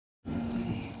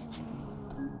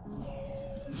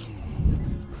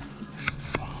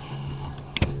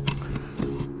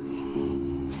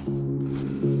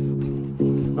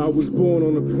was born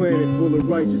on a planet full of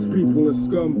righteous people and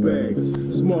scumbags.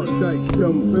 Smart dykes,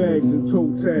 dumb fags, and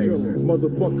toe tags.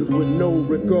 Motherfuckers with no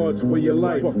regards for your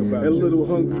life. And little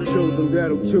hungry children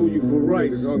that'll kill you for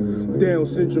rice. Down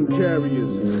syndrome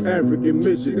carriers, African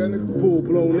midgets.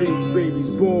 Full-blown AIDS babies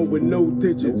born with no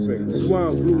digits.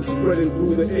 Swine flu spreading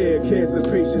through the air. Cancer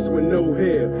patients with no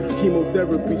hair.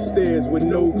 Chemotherapy stares with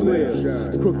no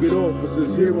glare. Crooked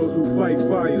officers, heroes who fight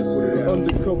fires.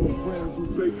 Undercover friends who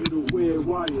fake you to wear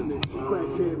wires.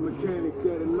 Crackhead mechanics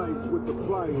that are nice with the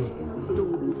pliers.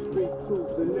 Those who speak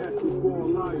truth and natural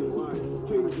born liars.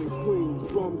 Kings and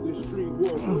queens, bums and street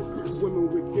walkers. Women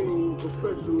with game,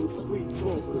 professional sweet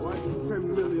talkers. 10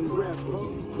 million rappers,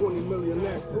 20 million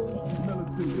actors.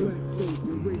 Militant black folks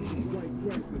and racist white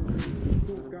crackers.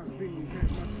 Folk got beans, had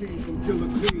my team from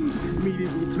guillotines.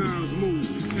 Medieval times move,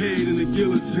 head in the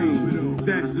guillotine.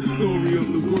 That's the story of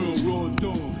the world, raw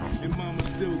dog. And mama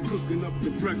still cooking up the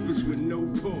breakfast with no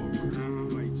pork.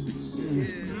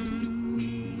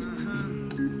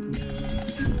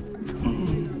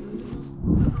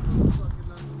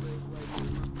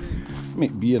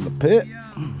 Maybe in the pit.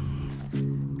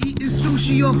 Eating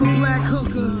sushi off a black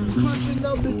hooker. Crunching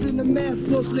numbers in the math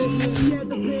booklet. He had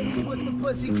the baby with the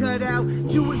pussy cut out.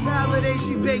 Jewish holiday,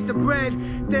 she baked the bread.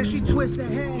 Then she twist the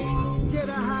hash. Get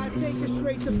her high, take her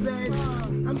straight to bed.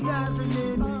 I'm diving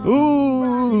in.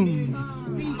 Ooh.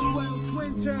 V12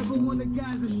 twin turbo when the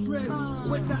guys are stripped.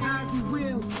 With the ivory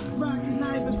wheel. Rockin'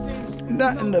 Iverson.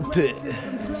 Not in the pit.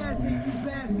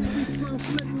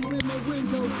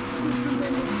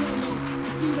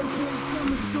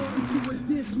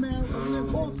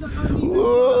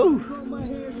 Whoa!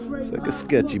 It's like a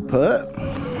sketchy putt.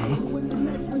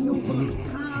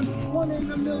 One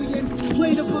in a million,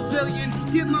 play the pavilion,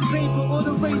 get my paper or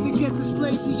the razor get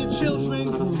displayed to your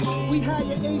children. We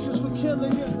hire Asians for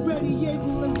killing, ready,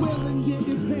 able, and willing,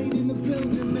 getting paid in the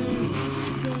building, man.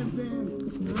 Bam, bam,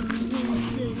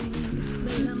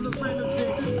 mayhem the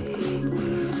benefit.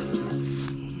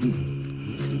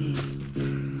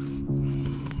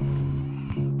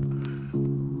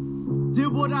 Did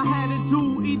what I had to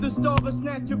do, either starve or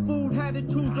snatch your food. Had to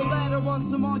choose the latter on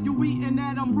some all you eating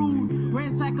that I'm rude.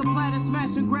 Ransack a platter,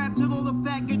 smash and grab till all the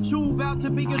fat get chewed. About to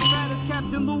be a stratus,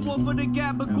 Captain Lou over the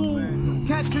gabagool.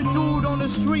 Catch a dude on the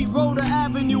street, Rhoda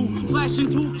Avenue.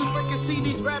 Flashing tooth, so I can see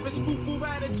these rabbits, foo-foo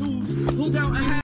attitudes. Pulled out a hat.